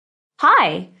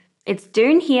Hi, it's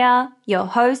Doone here, your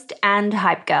host and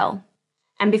hype girl.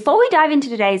 And before we dive into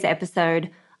today's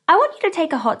episode, I want you to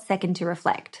take a hot second to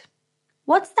reflect.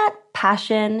 What's that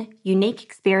passion, unique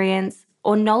experience,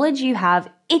 or knowledge you have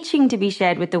itching to be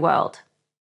shared with the world?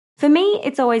 For me,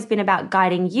 it's always been about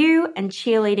guiding you and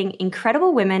cheerleading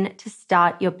incredible women to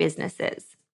start your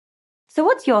businesses. So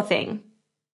what's your thing?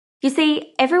 You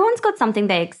see, everyone's got something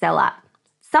they excel at,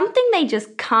 something they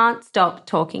just can't stop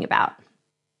talking about.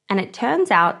 And it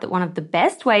turns out that one of the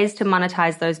best ways to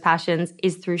monetize those passions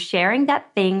is through sharing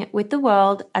that thing with the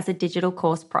world as a digital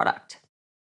course product.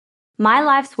 My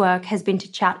life's work has been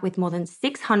to chat with more than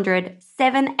 600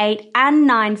 7, 8, and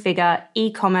 9-figure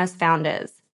e-commerce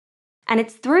founders. And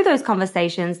it's through those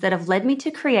conversations that have led me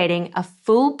to creating a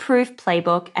foolproof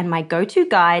playbook and my go-to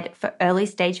guide for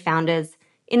early-stage founders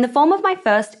in the form of my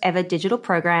first ever digital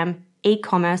program,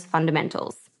 E-commerce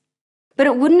Fundamentals. But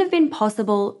it wouldn't have been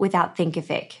possible without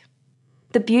Thinkific.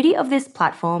 The beauty of this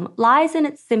platform lies in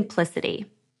its simplicity.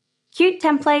 Cute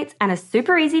templates and a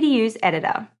super easy to use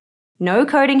editor. No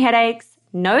coding headaches,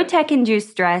 no tech-induced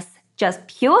stress, just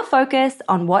pure focus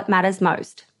on what matters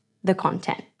most, the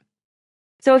content.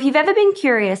 So if you've ever been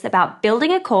curious about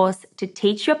building a course to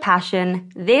teach your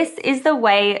passion, this is the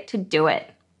way to do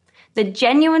it. The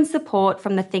genuine support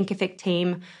from the Thinkific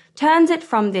team turns it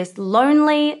from this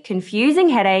lonely, confusing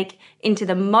headache into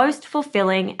the most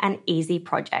fulfilling and easy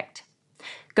project.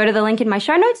 Go to the link in my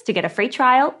show notes to get a free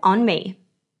trial on me.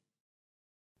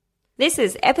 This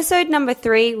is episode number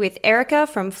 3 with Erika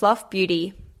from Fluff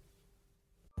Beauty.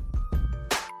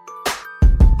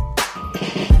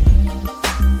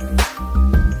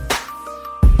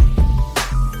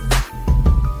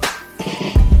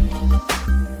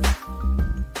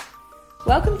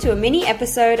 Welcome to a mini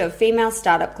episode of Female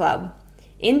Startup Club.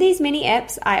 In these mini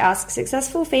eps, I ask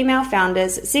successful female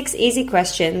founders 6 easy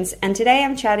questions, and today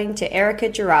I'm chatting to Erika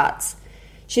Geraerts.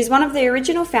 She's one of the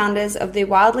original founders of the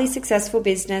wildly successful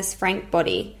business Frank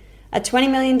Body, a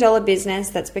 $20 million business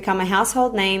that's become a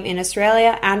household name in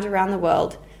Australia and around the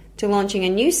world, to launching a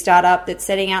new startup that's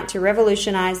setting out to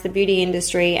revolutionize the beauty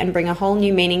industry and bring a whole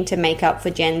new meaning to makeup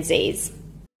for Gen Zs.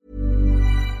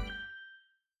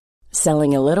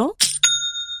 Selling a little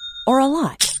or a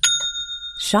lot?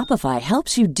 Shopify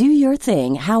helps you do your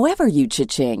thing however you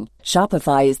cha-ching.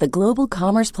 Shopify is the global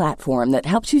commerce platform that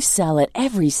helps you sell at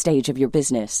every stage of your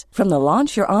business. From the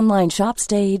launch your online shop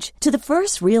stage to the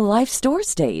first real-life store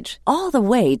stage, all the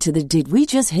way to the did we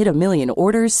just hit a million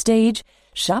orders stage.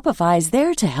 Shopify's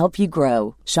there to help you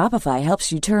grow. Shopify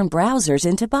helps you turn browsers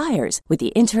into buyers with the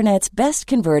internet's best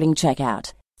converting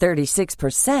checkout.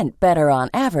 36% better on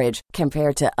average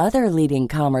compared to other leading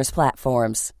commerce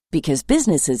platforms. Because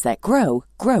businesses that grow,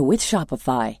 grow with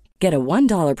Shopify. Get a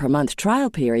 $1 per month trial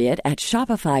period at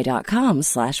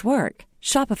shopify.com/work.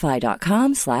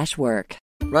 Shopify.com/work.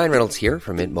 Ryan Reynolds here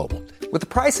from Mint Mobile. With the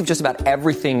price of just about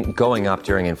everything going up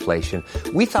during inflation,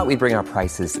 we thought we'd bring our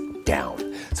prices down.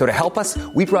 So to help us,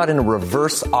 we brought in a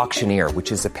reverse auctioneer,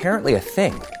 which is apparently a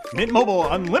thing. Mint Mobile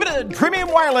Unlimited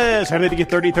Premium Wireless. How to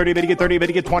get 30, 30, bit to get 30, bit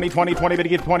to get 20, 20, 20, bit to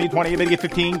get 20, 20, bit to get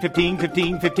 15, 15,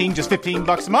 15, 15, just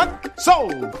 $15 a month?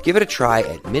 Sold! Give it a try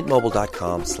at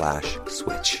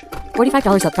mintmobile.com/switch.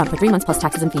 $45 up front for 3 months plus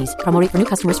taxes and fees. Promo rate for new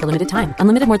customers for limited time.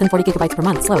 Unlimited more than 40 gigabytes per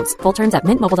month. Slows full terms at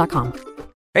mintmobile.com.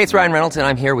 Hey, it's Ryan Reynolds, and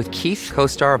I'm here with Keith,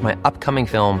 co-star of my upcoming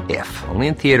film, If, only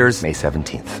in theaters May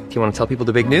 17th. Do you want to tell people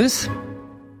the big news?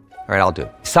 All right, I'll do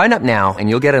it. Sign up now and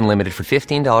you'll get unlimited for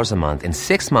 $15 a month and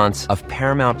 6 months of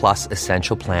Paramount Plus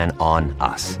Essential Plan on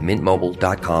us.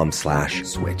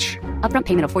 mintmobile.com/switch. Upfront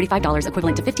payment of $45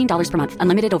 equivalent to $15 per month.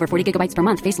 Unlimited over 40 gigabytes per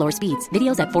month. Face lower speeds.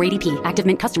 Videos at 480p. Active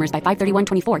Mint customers by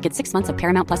 531.24 get 6 months of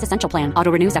Paramount Plus Essential Plan. Auto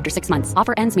renews after 6 months.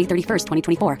 Offer ends May 31st,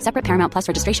 2024. Separate Paramount Plus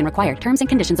registration required. Terms and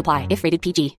conditions apply if rated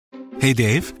PG. Hey,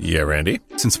 Dave. Yeah, Randy.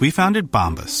 Since we founded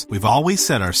Bombas, we've always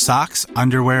said our socks,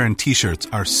 underwear, and T-shirts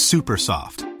are super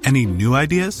soft. Any new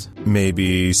ideas?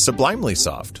 Maybe sublimely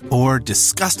soft. Or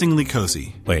disgustingly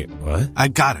cozy. Wait, what? I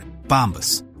got it.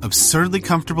 Bombas. Absurdly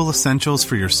comfortable essentials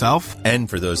for yourself and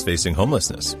for those facing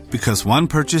homelessness. Because one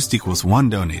purchased equals one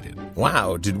donated.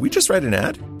 Wow, did we just write an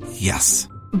ad? Yes.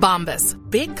 Bombas.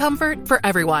 Big comfort for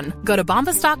everyone. Go to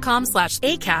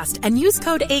bombas.com/ACAST and use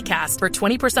code ACAST for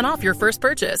 20% off your first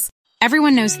purchase.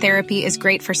 Everyone knows therapy is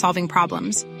great for solving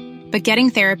problems. But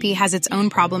getting therapy has its own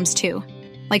problems too.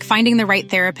 Like finding the right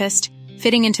therapist,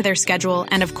 fitting into their schedule,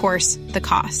 and of course, the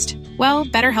cost. Well,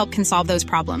 BetterHelp can solve those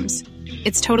problems.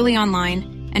 It's totally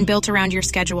online and built around your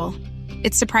schedule.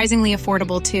 It's surprisingly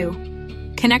affordable too.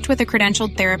 Connect with a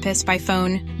credentialed therapist by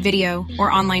phone, video,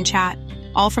 or online chat,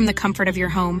 all from the comfort of your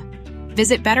home.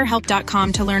 Visit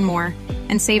BetterHelp.com to learn more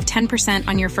and save 10%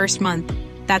 on your first month.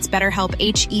 That's BetterHelp,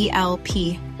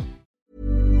 H-E-L-P.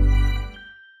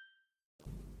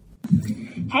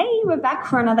 Hey, we're back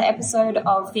for another episode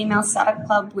of Female Startup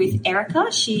Club with Erika.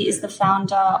 She is the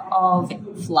founder of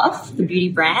Fluff, the beauty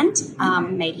brand,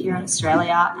 made here in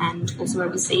Australia and also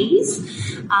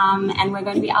overseas. And we're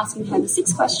going to be asking her the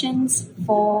 6 questions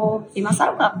for Female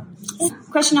Startup Club.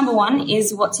 Question number 1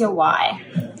 is, what's your why?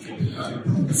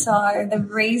 So the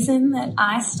reason that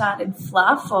I started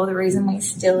Fluff, or the reason we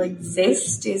still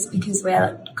exist, is because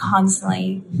we're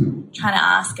constantly trying to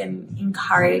ask and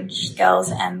encourage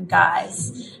girls and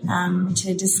guys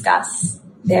to discuss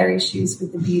their issues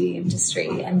with the beauty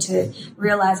industry and to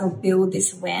realize or build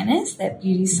this awareness that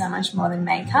beauty is so much more than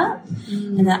makeup.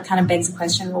 And that kind of begs the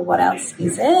question, well, what else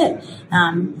is it?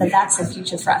 But that's the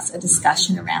future for us, a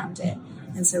discussion around it.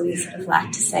 And so we sort of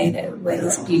like to say that we're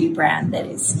this beauty brand that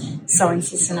is so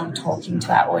insistent on talking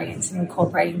to our audience and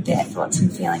incorporating their thoughts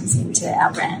and feelings into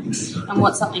our brand. And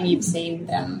what's something you've seen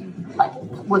like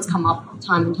what's come up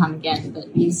time and time again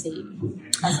that you see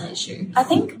as an issue? I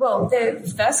think, well,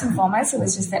 the first and foremost, it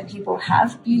was just that people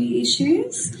have beauty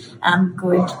issues,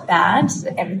 good, bad,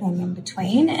 everything in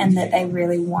between, and that they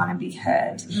really want to be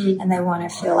heard and they want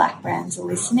to feel like brands are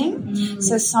listening.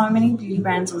 So many beauty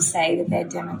brands will say that they're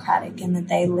democratic and that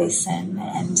they listen,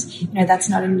 and, you know, that's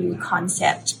not a new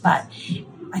concept, but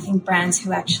I think brands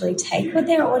who actually take what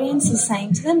their audience is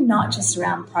saying to them, not just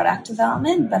around product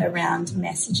development, but around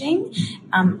messaging,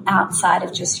 outside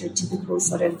of just your typical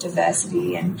sort of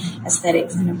diversity and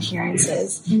aesthetics and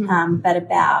appearances, but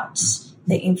about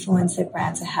the influence that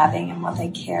brands are having and what they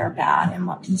care about and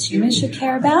what consumers should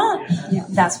care about. Yeah.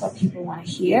 That's what people want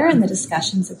to hear, and the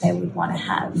discussions that they would want to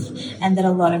have, and that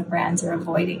a lot of brands are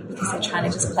avoiding because they're trying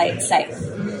to just play it safe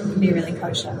and be really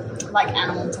kosher. Like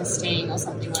animal testing or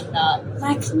something like that.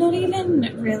 Like not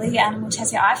even really animal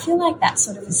testing. I feel like that's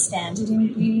sort of a standard in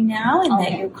beauty now, and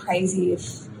that you're crazy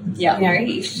if you know,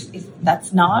 if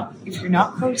that's not, if you're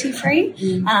not cruelty free.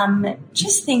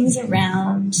 Just things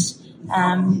around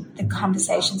the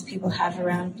conversations people have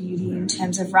around beauty in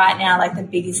terms of right now, like the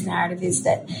biggest narrative is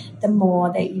that the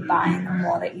more that you buy and the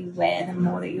more that you wear, the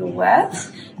more that you're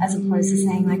worth, as opposed to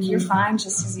saying like you're fine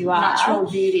just as you are. Natural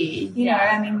beauty. You know,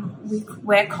 I mean,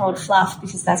 we're called Fluff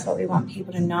because that's what we want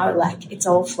people to know. Like, it's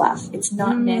all fluff. It's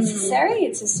not necessary.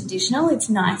 It's just additional. It's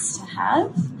nice to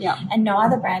have. Yeah. And no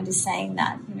other brand is saying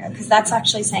that, you know, because that's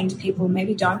actually saying to people,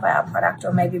 maybe don't buy our product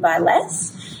or maybe buy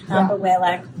less. But we're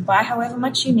like, buy however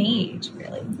much you need,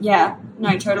 really. Yeah.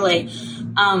 No, totally.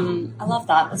 I love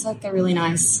that. That's like a really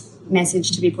nice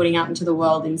message to be putting out into the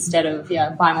world instead of,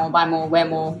 buy more, wear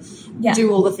more,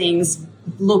 do all the things,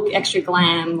 look extra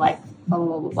glam, like, blah,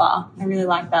 blah, blah, blah. I really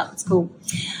like that. That's cool.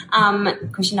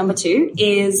 Question number 2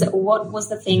 is, what was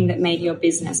the thing that made your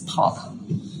business pop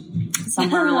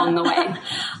somewhere along the way?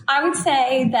 I would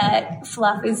say that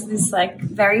Fluff is this like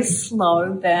very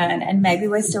slow burn, and maybe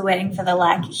we're still waiting for the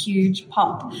like huge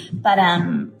pop, but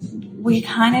we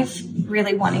kind of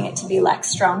really wanting it to be like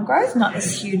strong growth, not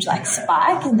this huge like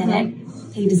spike and then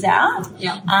it peters out.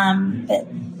 But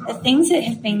the things that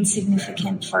have been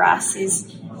significant for us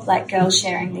is like girls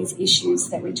sharing these issues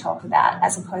that we talk about,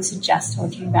 as opposed to just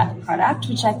talking about the product,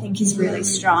 which I think is really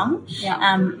strong.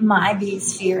 My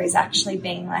biggest fear is actually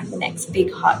being like the next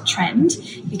big hot trend,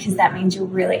 because that means you'll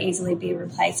really easily be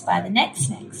replaced by the next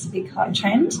big hot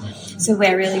trend. So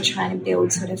we're really trying to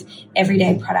build sort of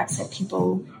everyday products that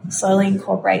people slowly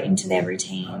incorporate into their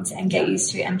routines and get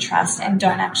used to and trust, and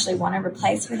don't actually want to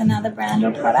replace with another brand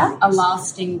or product. A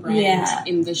lasting brand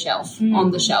in the shelf, on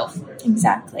the shelf.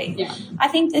 Exactly. Yeah. I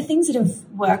think the things that have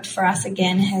worked for us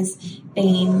again has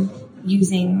been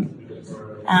using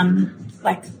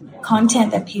like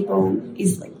content that people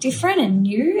is like different and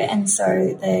new, and so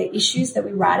the issues that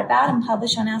we write about and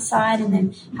publish on our site, and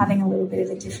then having a little bit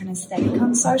of a different aesthetic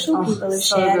on social, people have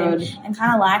shared and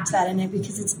kind of liked that, and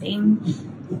because it's been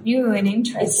new and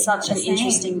interesting. It's such an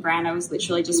interesting brand. I was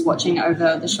literally just watching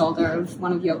over the shoulder of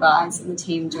one of your guys in the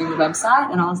team doing the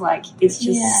website, and I was like, it's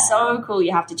just so cool.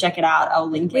 You have to check it out. I'll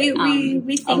link it.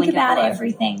 We think about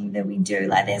everything that we do.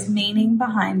 Like, there's meaning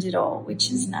behind it all,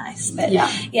 which is nice. But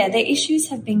the issues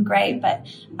have been great, but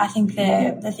I think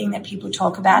the thing that people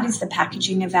talk about is the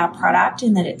packaging of our product,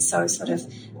 and that it's so sort of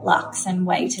luxe and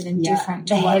weighted and different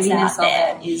to what's out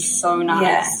there. It is so nice.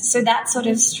 Yeah. So that sort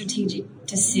of strategic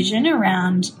decision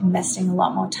around investing a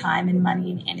lot more time and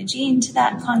money and energy into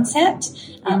that concept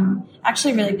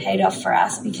actually really paid off for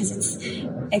us, because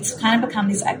it's kind of become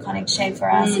this iconic shape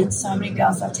for us, and so many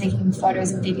girls love taking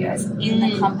photos and videos in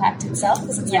the compact itself,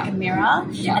 because it's like a mirror,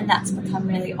 and that's become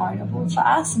really ownable for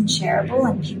us and shareable,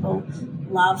 and people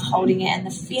love holding it and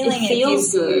the feeling it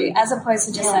gives good. you, as opposed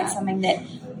to just like something that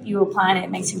you apply it,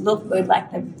 it makes you look good.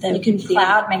 Like the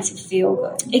cloud makes you feel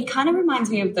good. It kind of reminds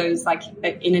me of those, like,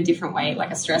 in a different way,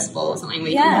 like a stress ball or something,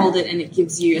 where you can hold it and it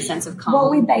gives you a sense of calm. Well,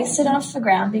 we based it off a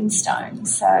grounding stone,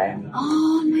 so.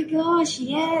 Oh my gosh,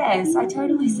 yes, I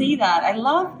totally see that. I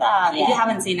love that. If you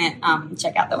haven't seen it,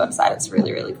 check out the website. It's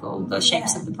really, really cool. The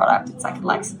shapes of the product. It's like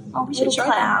we should show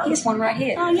them. Here's one right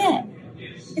here. Oh yeah,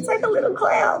 it's like a little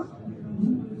cloud.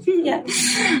 Yeah.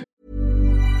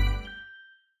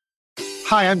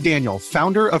 Hi, I'm Daniel,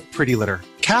 founder of Pretty Litter.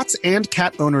 Cats and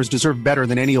cat owners deserve better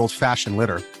than any old-fashioned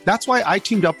litter. That's why I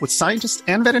teamed up with scientists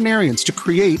and veterinarians to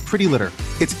create Pretty Litter.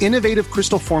 Its innovative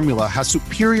crystal formula has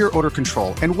superior odor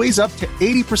control and weighs up to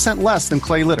 80% less than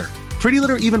clay litter. Pretty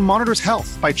Litter even monitors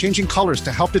health by changing colors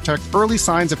to help detect early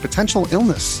signs of potential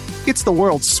illness. It's the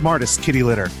world's smartest kitty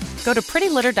litter. Go to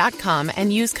prettylitter.com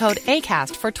and use code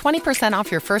ACAST for 20%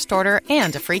 off your first order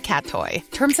and a free cat toy.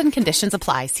 Terms and conditions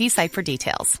apply. See site for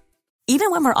details.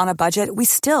 Even when we're on a budget, we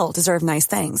still deserve nice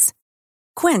things.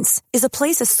 Quince is a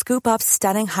place to scoop up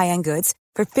stunning high-end goods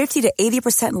for 50 to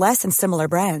 80% less than similar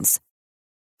brands.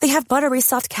 They have buttery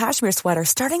soft cashmere sweaters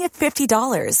starting at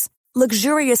 $50,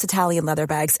 luxurious Italian leather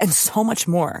bags, and so much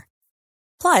more.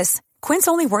 Plus, Quince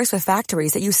only works with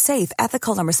factories that use safe,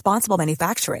 ethical, and responsible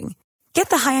manufacturing. Get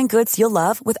the high-end goods you'll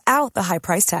love without the high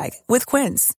price tag with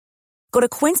Quince. Go to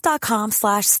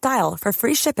quince.com/style for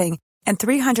free shipping and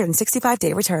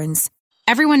 365-day returns.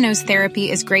 Everyone knows therapy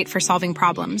is great for solving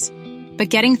problems, but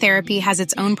getting therapy has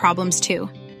its own problems too,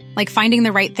 like finding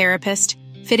the right therapist,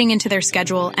 fitting into their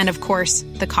schedule, and of course,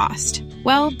 the cost.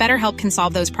 Well, BetterHelp can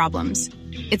solve those problems.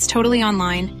 It's totally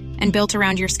online and built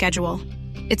around your schedule.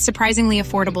 It's surprisingly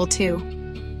affordable too.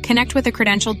 Connect with a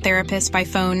credentialed therapist by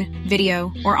phone,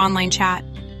 video, or online chat,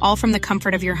 all from the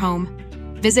comfort of your home.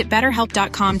 Visit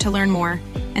BetterHelp.com to learn more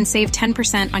and save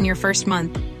 10% on your first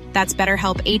month. That's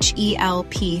BetterHelp,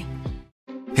 H-E-L-P.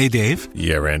 Hey, Dave.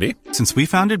 Yeah, Randy. Since we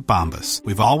founded Bombas,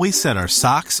 we've always said our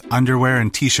socks, underwear,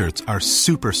 and T-shirts are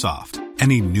super soft.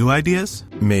 Any new ideas?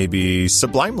 Maybe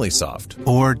sublimely soft.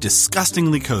 Or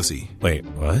disgustingly cozy. Wait,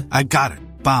 what? I got it.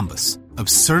 Bombas.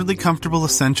 Absurdly comfortable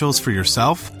essentials for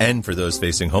yourself and for those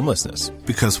facing homelessness.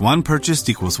 Because one purchased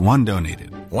equals one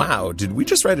donated. Wow, did we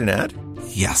just write an ad?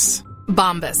 Yes.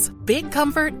 Bombas. Big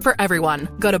comfort for everyone.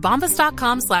 Go to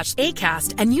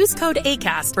bombas.com/ACAST and use code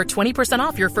ACAST for 20%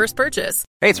 off your first purchase.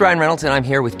 Hey, it's Ryan Reynolds, and I'm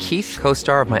here with Keith,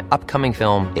 co-star of my upcoming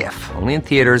film, If, only in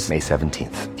theaters May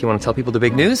 17th. Do you want to tell people the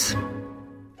big news?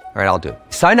 All right, I'll do it.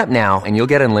 Sign up now and you'll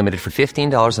get unlimited for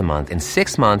 $15 a month and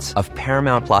 6 months of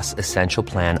Paramount Plus Essential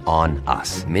Plan on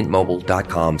us.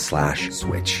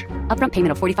 Mintmobile.com/switch. Upfront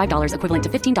payment of $45 equivalent to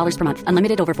 $15 per month.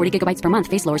 Unlimited over 40 gigabytes per month.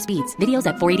 Face lower speeds. Videos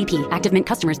at 480p. Active Mint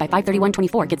customers by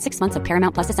 531.24 get 6 months of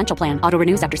Paramount Plus Essential Plan. Auto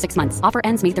renews after 6 months. Offer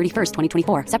ends May 31st,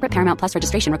 2024. Separate Paramount Plus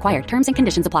registration required. Terms and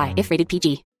conditions apply if rated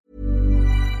PG.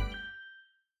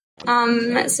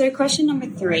 So question number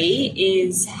 3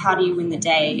 is, how do you win the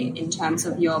day in terms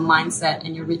of your mindset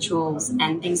and your rituals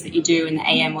and things that you do in the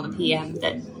AM or the PM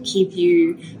that keep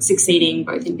you succeeding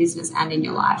both in business and in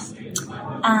your life?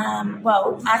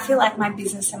 Well, I feel like my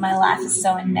business and my life is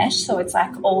so enmeshed, so it's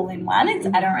like all in one.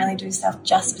 I don't really do stuff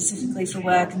just specifically for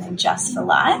work and then just for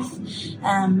life.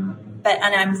 But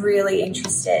I'm really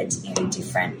interested in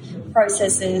different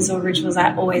processes or rituals.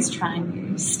 I always try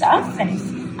new stuff, and if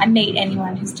I meet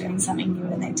anyone who's doing something new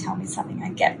and they tell me something, I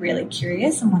get really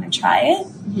curious and want to try it.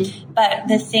 Mm-hmm. But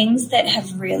the things that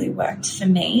have really worked for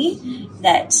me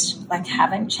that like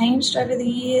haven't changed over the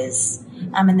years,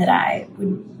 and that I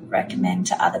would recommend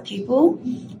to other people,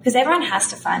 because everyone has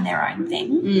to find their own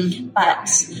thing. But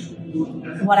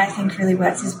what I think really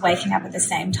works is waking up at the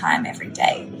same time every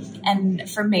day. And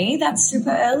for me, that's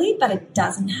super early, but it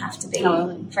doesn't have to be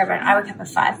for everyone. I wake up at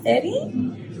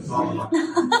 5:30. Oh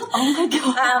my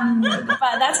God.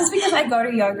 But that's just because I go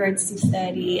to yoga at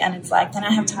 6:30, and it's like, then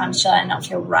I have time to chill and not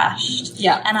feel rushed.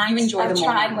 Yeah. And I've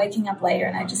tried waking up later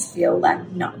and I just feel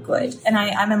like not good. And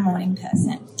I'm a morning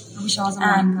person. I wish I was a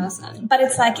morning person. But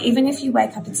it's like, even if you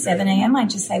wake up at 7 a.m., I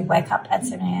just say wake up at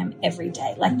 7 a.m. every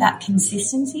day. Like that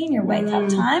consistency in your wake up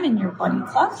time and your body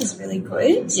clock is really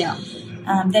good. Yeah.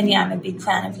 Then I'm a big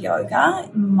fan of yoga,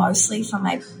 mostly for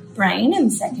my brain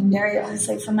and secondary,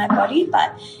 obviously, for my body,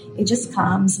 but it just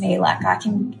calms me. Like I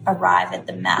can arrive at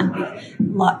the mat with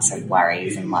lots of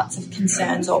worries and lots of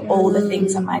concerns or all the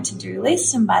things on my to-do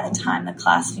list, and by the time the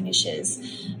class finishes,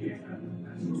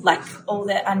 like all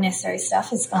the unnecessary stuff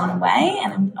has gone away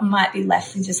and I might be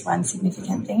left with just one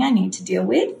significant thing I need to deal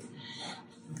with.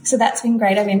 So that's been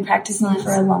great. I've been practicing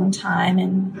for a long time,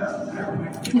 and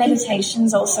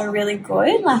meditation's also really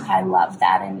good. Like, I love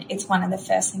that, and it's one of the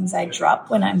first things I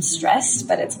drop when I'm stressed,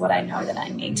 but it's what I know that I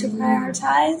need to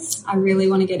prioritize. I really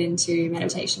want to get into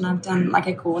meditation. I've done like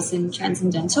a course in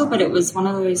Transcendental, but it was one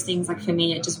of those things, like, for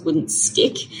me, it just wouldn't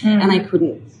stick, and I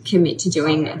couldn't commit to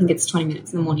doing, I think it's 20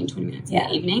 minutes in the morning, 20 minutes in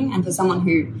the evening. And for someone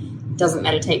who doesn't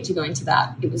meditate, to go into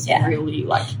that, it was really,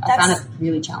 like, I found it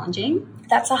really challenging.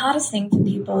 That's the hardest thing for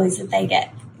people, is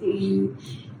that you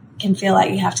can feel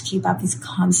like you have to keep up this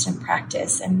constant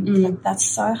practice, and that's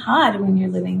so hard when you're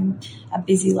living a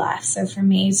busy life. So for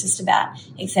me, it's just about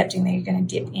accepting that you're going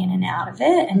to dip in and out of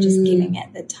it, and just giving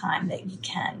it the time that you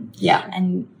can. Yeah.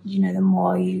 And, you know, the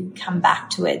more you come back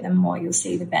to it, the more you'll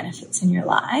see the benefits in your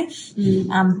life,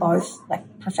 both like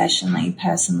professionally,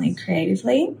 personally,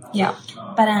 creatively. Yeah.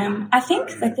 But I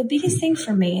think, like, the biggest thing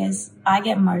for me is I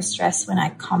get most stressed when I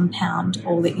compound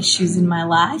all the issues in my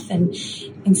life, and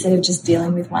instead of just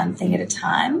dealing with one thing at a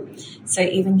time. So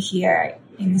even here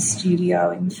in the studio,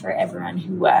 and for everyone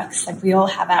who works, like, we all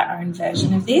have our own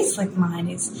version of this. Like, mine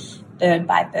is bird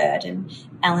by bird, and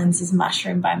Ellen's is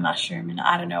mushroom by mushroom, and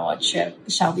I don't know what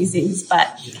Shelby's is,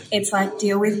 but it's like,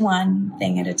 deal with one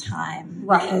thing at a time.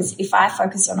 Right. Because if I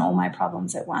focus on all my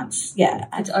problems at once,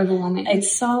 it's overwhelming.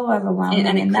 It's so overwhelming.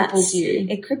 And it cripples you.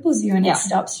 It cripples you, and it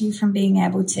stops you from being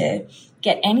able to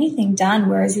get anything done.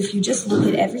 Whereas if you just look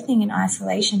at everything in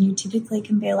isolation, you typically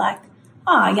can be like,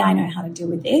 oh, yeah, I know how to deal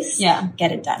with this. Yeah.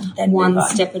 Get it done. Then one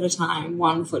step at a time,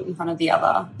 one foot in front of the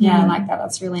other. Yeah, I like that.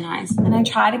 That's really nice. And I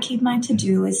try to keep my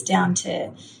to-do list down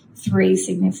to 3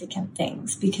 significant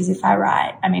things, because if I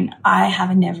write, I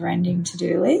have a never-ending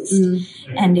to-do list,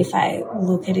 and if I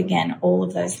look at, again, all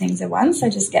of those things at once, I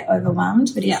just get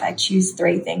overwhelmed. But if I choose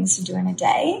 3 things to do in a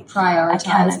day, prioritize,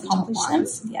 I can accomplish them.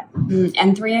 Yeah.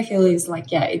 And 3, I feel, is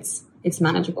like, it's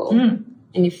manageable.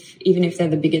 And even if they're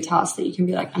the bigger tasks, that you can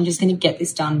be like, I'm just going to get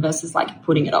this done, versus like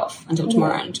putting it off until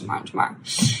tomorrow and tomorrow and tomorrow.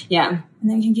 Yeah. And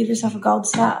then you can give yourself a gold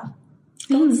star.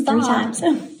 Gold star. 3 times.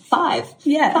 5.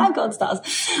 Yeah. 5 gold stars.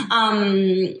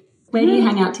 Where do you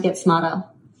hang out to get smarter?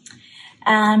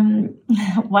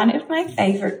 One of my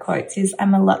favorite quotes is,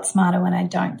 I'm a lot smarter when I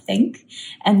don't think.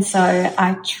 And so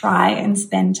I try and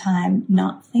spend time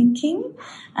not thinking,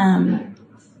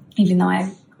 even though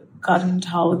I've gotten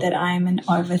told that I'm an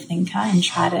overthinker and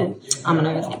try to,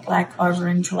 like,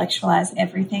 over-intellectualize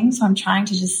everything. So I'm trying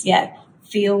to just,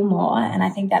 feel more. And I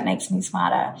think that makes me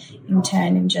smarter in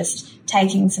turn, in just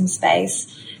taking some space,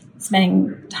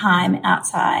 spending time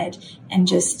outside, and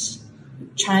just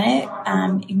trying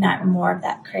to ignite more of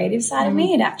that creative side of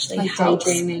me. It actually like helps.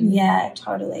 Daydreaming. Yeah,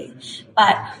 totally.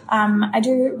 But I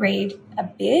do read a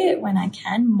bit when I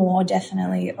can, more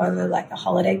definitely over like the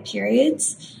holiday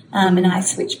periods. And I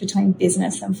switch between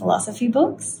business and philosophy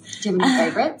books. Do you have any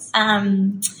favorites?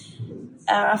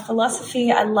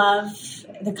 Philosophy, I love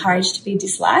The Courage to be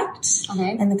Disliked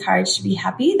and The Courage to be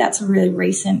Happy. That's a really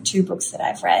recent 2 books that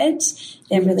I've read.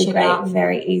 They're really great,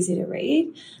 very easy to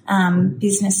read.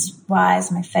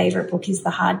 Business-wise, my favorite book is The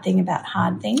Hard Thing About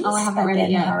Hard Things. Oh, I haven't read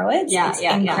it yet. Horowitz. Yeah, it's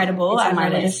incredible. I've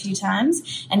read it a few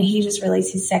times. And he just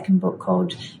released his 2nd book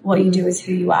called What You Do Is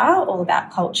Who You Are, all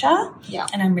about culture. Yeah.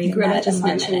 And I'm reading Greta just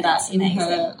mentioned that in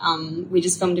her, we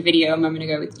just filmed a video a moment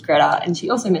ago with Greta, and she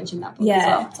also mentioned that book as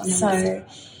well. So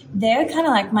they're kind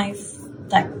of like my,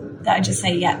 I just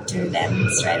say, do them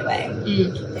straight away.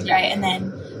 They're great. And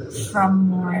then from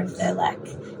more of the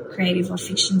creative or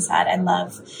fiction side, I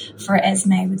love For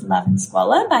Esme with Love and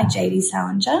Squalor by J.D.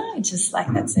 Salinger. It's just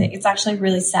it's actually a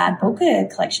really sad book, a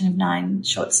collection of 9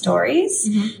 short stories,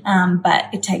 but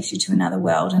it takes you to another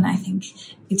world, and I think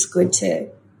it's good to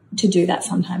do that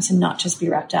sometimes and not just be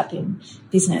wrapped up in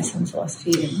business and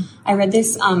philosophy. I read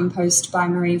this post by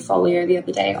Marie Folio the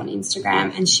other day on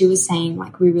Instagram, and she was saying,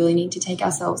 we really need to take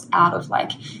ourselves out of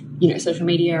social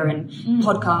media and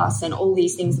podcasts and all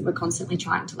these things that we're constantly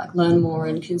trying to learn more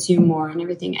and consume more and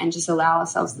everything, and just allow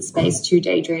ourselves the space to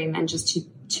daydream and just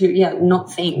to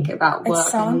not think about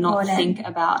work and not think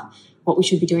about what we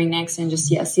should be doing next, and just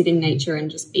sit in nature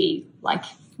and just be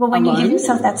well, when alone. You give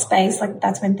yourself that space,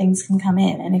 that's when things can come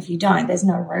in. And if you don't, there's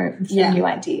no room for new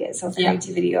ideas or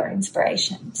creativity or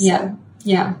inspiration. So.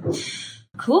 Yeah.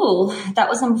 Cool. That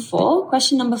was number 4.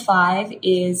 Question number 5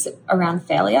 is around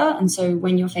failure. And so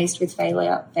when you're faced with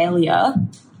failure,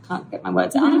 can't get my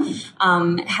words out,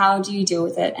 how do you deal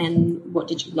with it, and what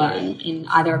did you learn in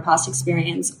either a past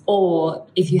experience, or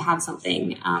if you have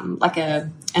something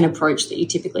an approach that you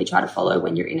typically try to follow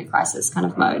when you're in a crisis kind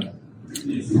of mode?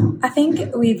 I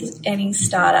think with any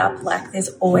startup, like there's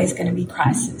always going to be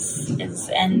crisis,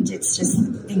 and it's just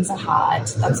things are hard.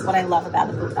 That's what I love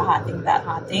about the book, The Hard Thing About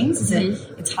Hard Things, is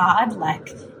that it's hard,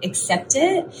 like accept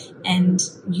it and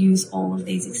use all of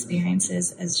these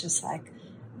experiences as just like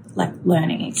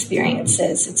learning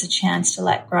experiences. It's a chance to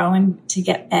like grow and to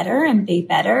get better and be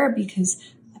better, because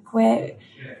like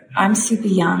I'm super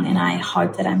young and I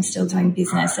hope that I'm still doing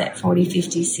business at 40,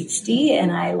 50, 60,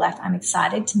 and I'm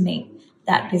excited to meet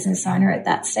that business owner at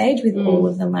that stage with all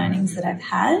of the learnings that I've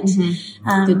had.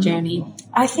 The journey.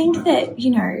 I think that,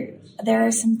 you know, there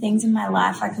are some things in my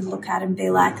life I could look at and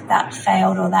be like, that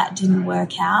failed or that didn't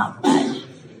work out, but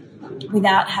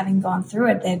without having gone through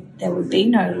it, there would be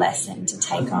no lesson to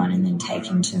take on and then take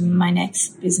into my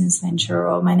next business venture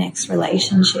or my next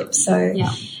relationship. So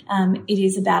it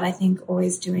is about, I think,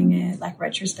 always doing a like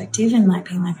retrospective and like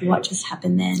being like, what just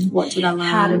happened then? What did I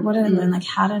learn? What did I learn? Like,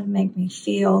 how did it make me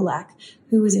feel? Like,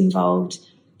 who was involved?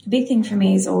 The big thing for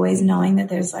me is always knowing that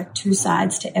there's like two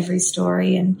sides to every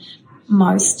story, and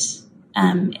most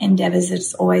endeavors,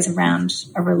 it's always around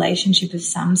a relationship of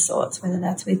some sorts, whether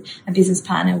that's with a business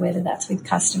partner, whether that's with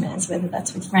customers, whether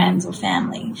that's with friends or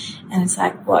family. And it's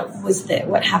like,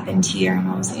 what happened here, and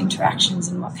what was the interactions,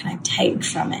 and what can I take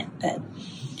from it? But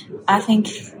I think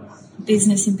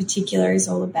business in particular is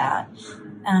all about,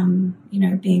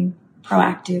 being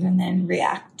proactive and then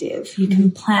reactive. You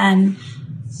can plan,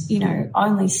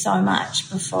 only so much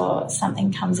before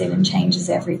something comes in and changes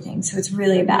everything. So it's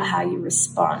really about how you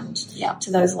respond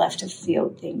to those left of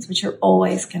field things, which are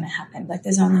always going to happen. Like,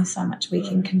 there's only so much we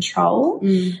can control.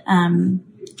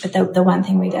 But the one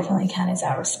thing we definitely can is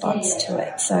our response to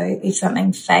it. So if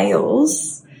something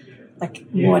fails, like,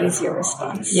 what is your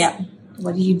response?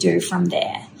 What do you do from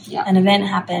there? An event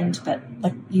happened, but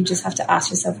like, you just have to ask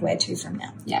yourself where to from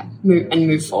now.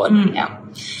 Move forward.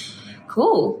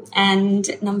 Cool. And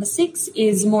number 6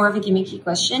 is more of a gimmicky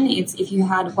question. It's, if you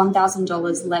had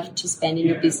 $1,000 left to spend in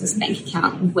your business bank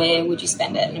account, where would you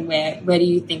spend it, and where do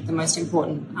you think the most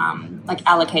important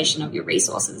allocation of your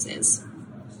resources is?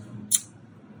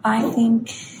 I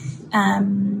think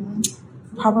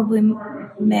probably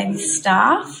maybe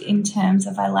staff, in terms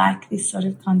of, I like this sort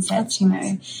of concept,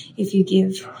 if you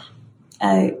give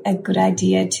a good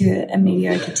idea to a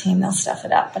mediocre team, they'll stuff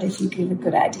it up. But if you give a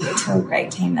good idea to a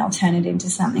great team, they'll turn it into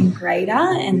something greater.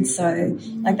 And so,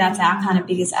 like, that's our kind of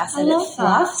biggest asset at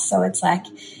Fluff. So it's like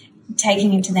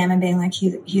taking it to them and being like,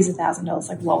 here's $1,000.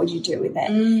 Like, what would you do with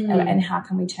it? And how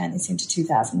can we turn this into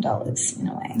 $2,000 in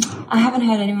a way? I haven't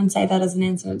heard anyone say that as an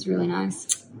answer. It's really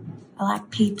nice. I like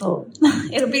people.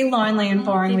 It'll be lonely and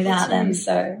boring without them.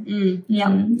 So,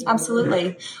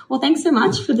 absolutely. Well, thanks so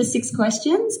much for the 6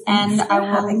 questions. And I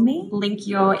will link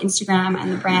your Instagram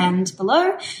and the brand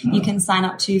below. You can sign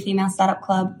up to Female Startup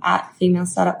Club at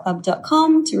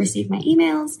femalestartupclub.com to receive my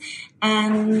emails,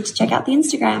 and check out the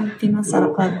Instagram, Female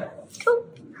Startup Club. Cool.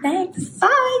 Thanks.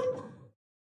 Bye.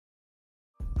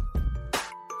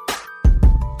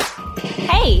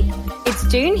 Hey,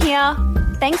 it's June here.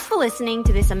 Thanks for listening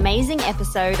to this amazing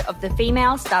episode of the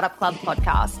Female Startup Club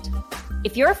podcast.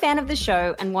 If you're a fan of the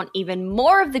show and want even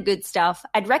more of the good stuff,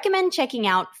 I'd recommend checking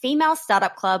out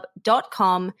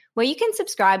femalestartupclub.com, where you can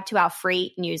subscribe to our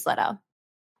free newsletter.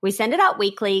 We send it out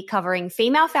weekly, covering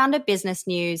female founder business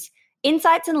news,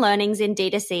 insights and learnings in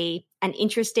D2C, and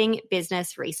interesting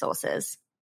business resources.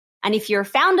 And if you're a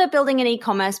founder building an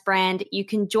e-commerce brand, you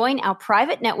can join our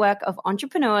private network of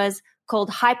entrepreneurs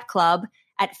called Hype Club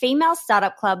at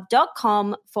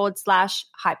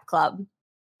femalestartupclub.com/Hype Club.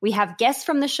 We have guests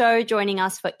from the show joining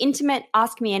us for intimate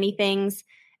Ask Me Anythings,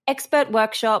 expert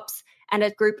workshops, and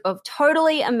a group of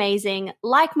totally amazing,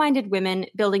 like-minded women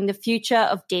building the future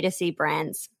of D2C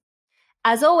brands.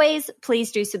 As always,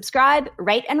 please do subscribe,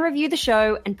 rate and review the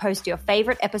show, and post your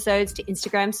favorite episodes to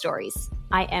Instagram stories.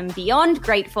 I am beyond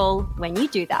grateful when you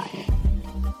do that.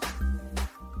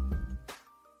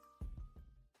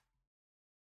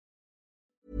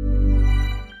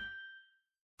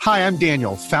 Hi, I'm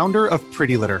Daniel, founder of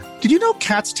Pretty Litter. Did you know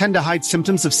cats tend to hide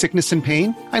symptoms of sickness and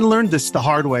pain? I learned this the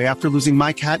hard way after losing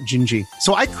my cat, Gingy.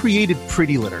 So I created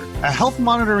Pretty Litter, a health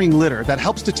monitoring litter that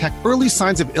helps detect early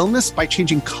signs of illness by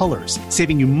changing colors,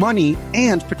 saving you money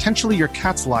and potentially your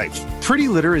cat's life. Pretty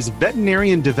Litter is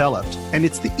veterinarian developed, and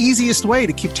it's the easiest way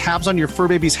to keep tabs on your fur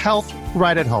baby's health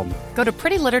right at home. Go to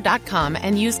prettylitter.com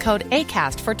and use code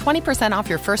ACAST for 20% off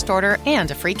your first order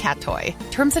and a free cat toy.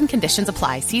 Terms and conditions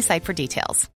apply. See site for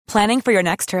details. Planning for your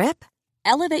next trip?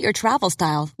 Elevate your travel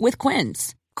style with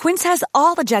Quince. Quince has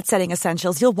all the jet-setting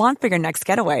essentials you'll want for your next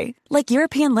getaway, like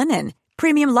European linen,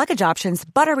 premium luggage options,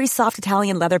 buttery soft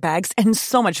Italian leather bags, and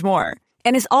so much more.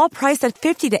 And is all priced at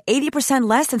 50 to 80%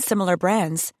 less than similar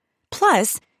brands.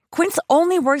 Plus, Quince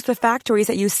only works with factories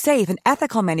that use safe and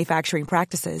ethical manufacturing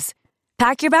practices.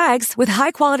 Pack your bags with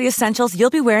high-quality essentials you'll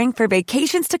be wearing for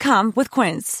vacations to come with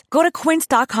Quince. Go to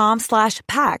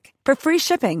quince.com/pack for free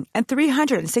shipping and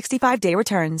 365-day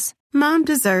returns. Mom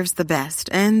deserves the best,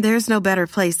 and there's no better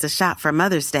place to shop for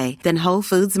Mother's Day than Whole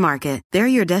Foods Market. They're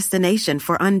your destination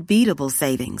for unbeatable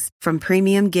savings, from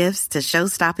premium gifts to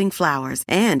show-stopping flowers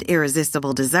and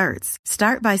irresistible desserts.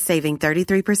 Start by saving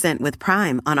 33% with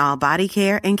Prime on all body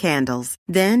care and candles.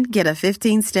 Then get a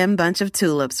 15-stem bunch of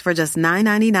tulips for just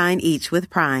 $9.99 each with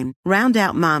Prime. Round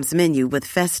out Mom's menu with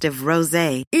festive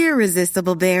rosé,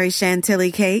 irresistible berry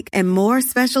chantilly cake, and more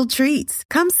special treats.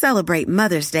 Come celebrate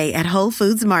Mother's Day at Whole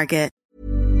Foods Market.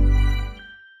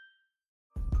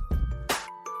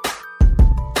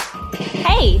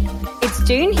 Hey, it's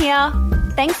June here.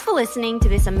 Thanks for listening to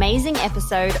this amazing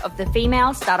episode of the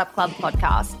Female Startup Club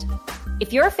podcast.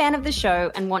 If you're a fan of the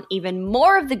show and want even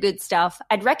more of the good stuff,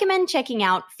 I'd recommend checking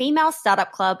out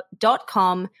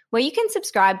femalestartupclub.com, where you can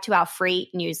subscribe to our free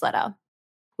newsletter.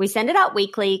 We send it out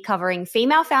weekly, covering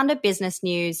female founder business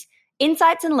news,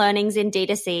 insights and learnings in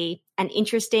D2C, and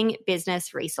interesting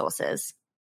business resources.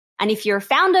 And if you're a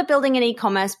founder building an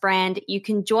e-commerce brand, you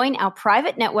can join our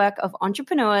private network of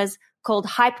entrepreneurs called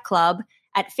Hype Club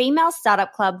at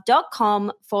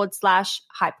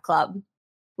femalestartupclub.com/Hype Club.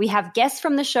 We have guests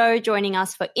from the show joining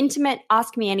us for intimate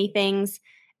Ask Me Anythings,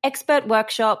 expert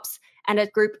workshops, and a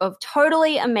group of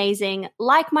totally amazing,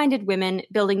 like-minded women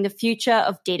building the future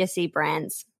of D2C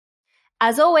brands.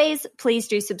 As always, please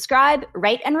do subscribe,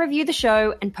 rate and review the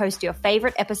show, and post your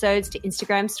favorite episodes to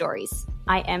Instagram stories.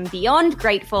 I am beyond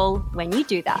grateful when you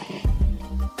do that.